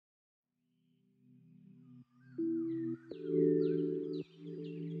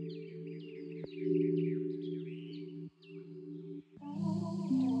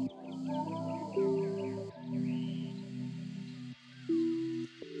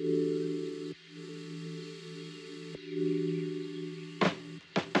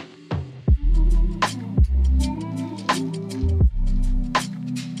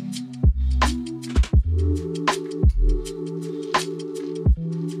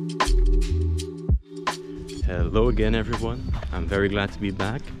Hello again everyone, I'm very glad to be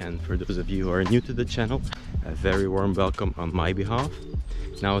back, and for those of you who are new to the channel, a very warm welcome on my behalf.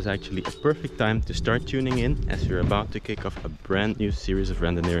 Now is actually a perfect time to start tuning in, as we're about to kick off a brand new series of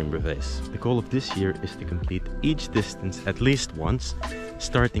Randonneuring brevets. The goal of this year is to complete each distance at least once,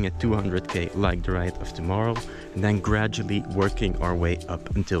 starting at 200k like the ride of tomorrow, and then gradually working our way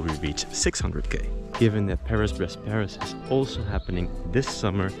up until we reach 600k. Given that Paris-Brest-Paris is also happening this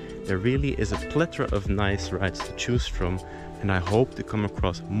summer, there really is a plethora of nice rides to choose from, and I hope to come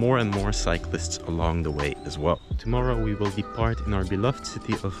across more and more cyclists along the way as well. Tomorrow we will depart in our beloved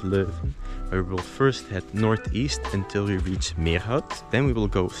city of Leuven, where we will first head northeast until we reach Meerhout. Then we will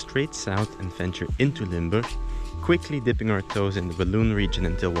go straight south and venture into Limburg, quickly dipping our toes in the Walloon region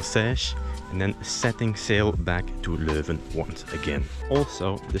until Wassage, and then setting sail back to Leuven once again.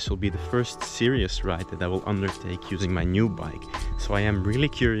 Also, this will be the first serious ride that I will undertake using my new bike, so I am really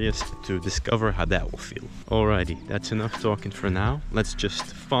curious to discover how that will feel. Alrighty, that's enough talking for now. Let's just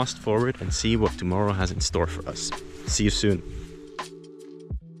fast forward and see what tomorrow has in store for us. See you soon.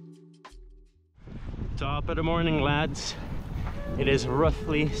 Top of the morning, lads. It is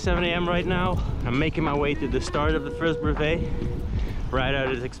roughly 7 AM right now. I'm making my way to the start of the first brevet. Ride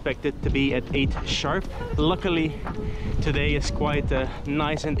out is expected to be at 8 sharp. Luckily, today is quite a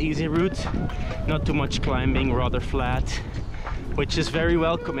nice and easy route. Not too much climbing, rather flat, which is very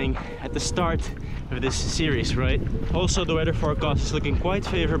welcoming at the start of this series, right? Also, the weather forecast is looking quite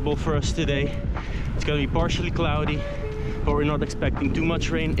favorable for us today. It's going to be partially cloudy, but we're not expecting too much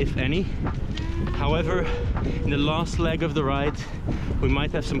rain, if any. However, in the last leg of the ride, we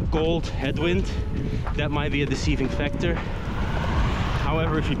might have some cold headwind. That might be a deceiving factor.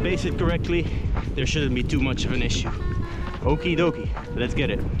 However, if you pace it correctly, there shouldn't be too much of an issue. Okie dokie, let's get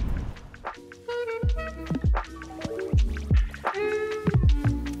it.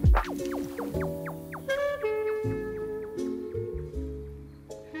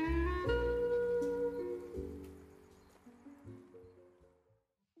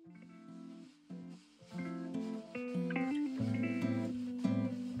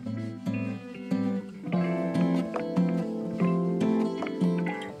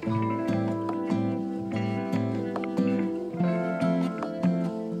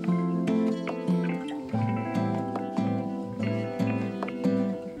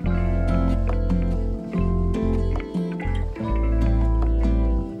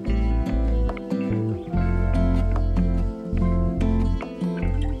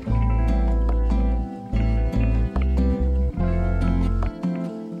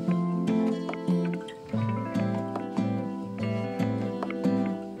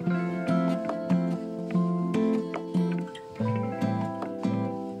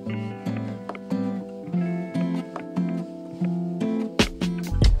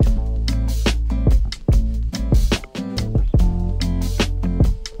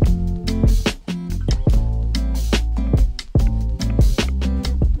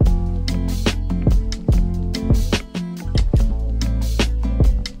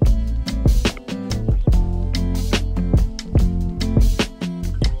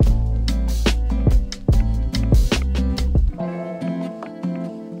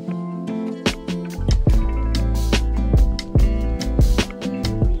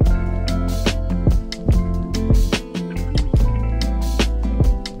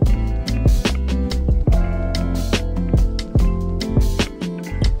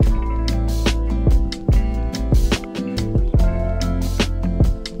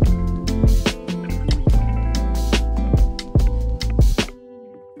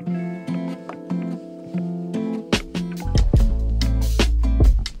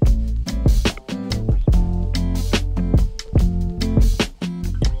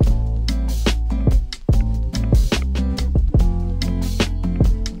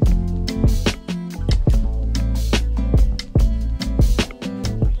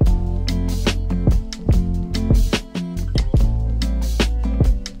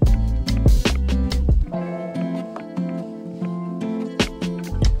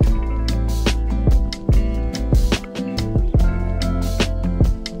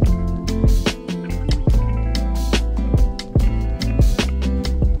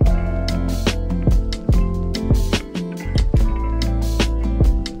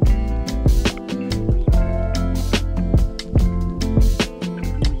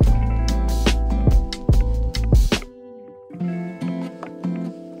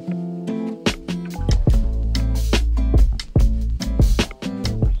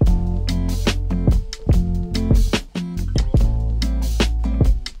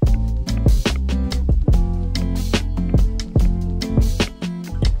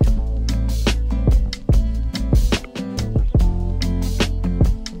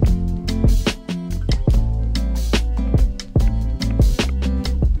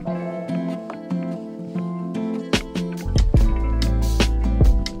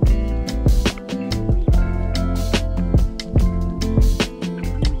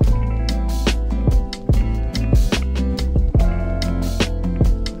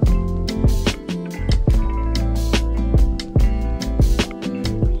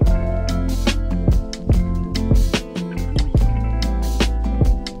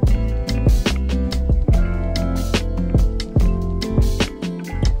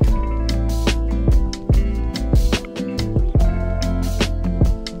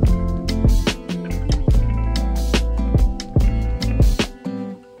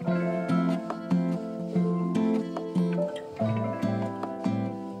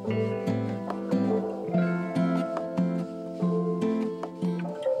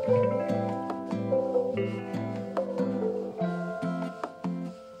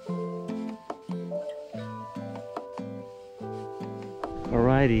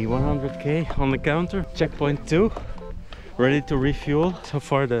 Alrighty, 100k on the counter. Checkpoint 2. Ready to refuel. So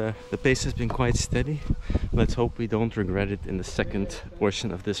far the pace has been quite steady. Let's hope we don't regret it in the second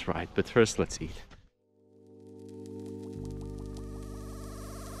portion of this ride. But first, let's eat.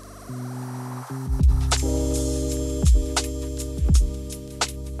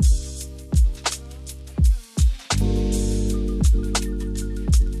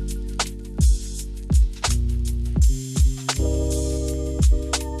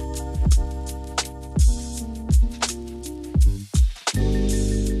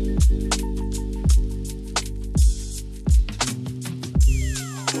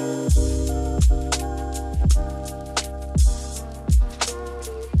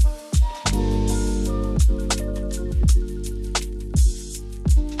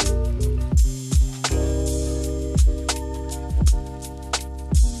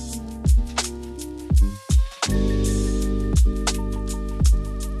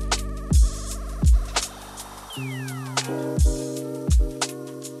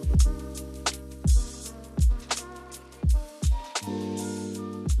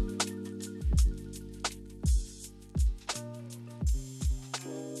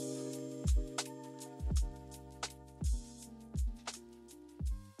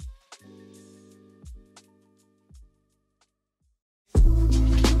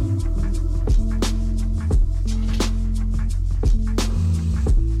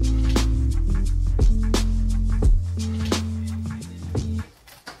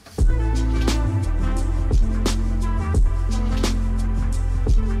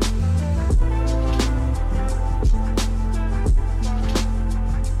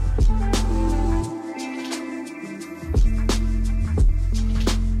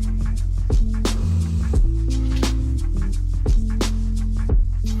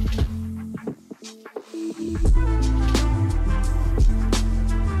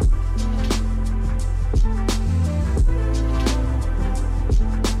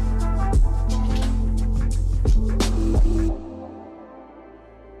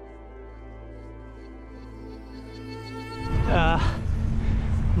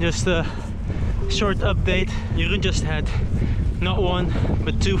 Just a short update. Jeroen just had not one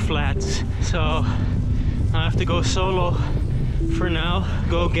but 2 flats, so I have to go solo for now.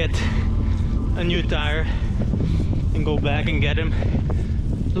 Go get a new tire and go back and get him.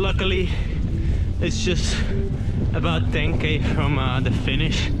 Luckily it's just about 10k from the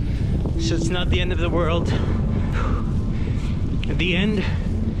finish, so it's not the end of the world. The end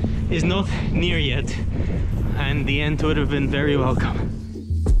is not near yet, and the end would have been very welcome.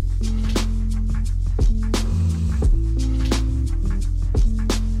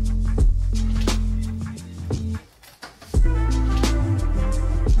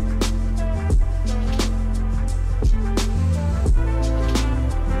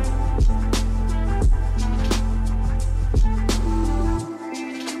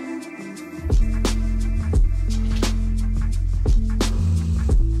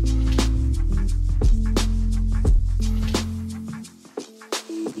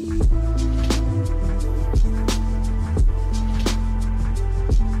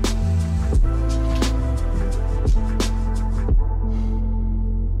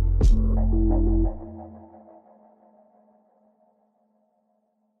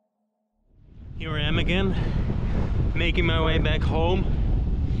 Here I am again, making my way back home.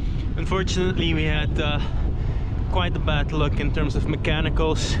 Unfortunately, we had quite a bad luck in terms of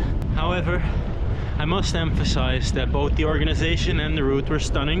mechanicals. However, I must emphasize that both the organization and the route were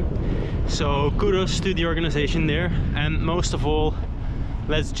stunning. So kudos to the organization there, and most of all,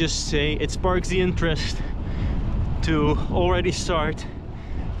 let's just say it sparks the interest to already start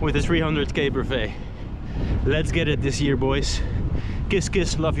with a 300k brevet. Let's get it this year, boys. Kiss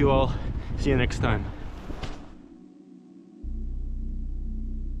kiss, love you all. See you next time.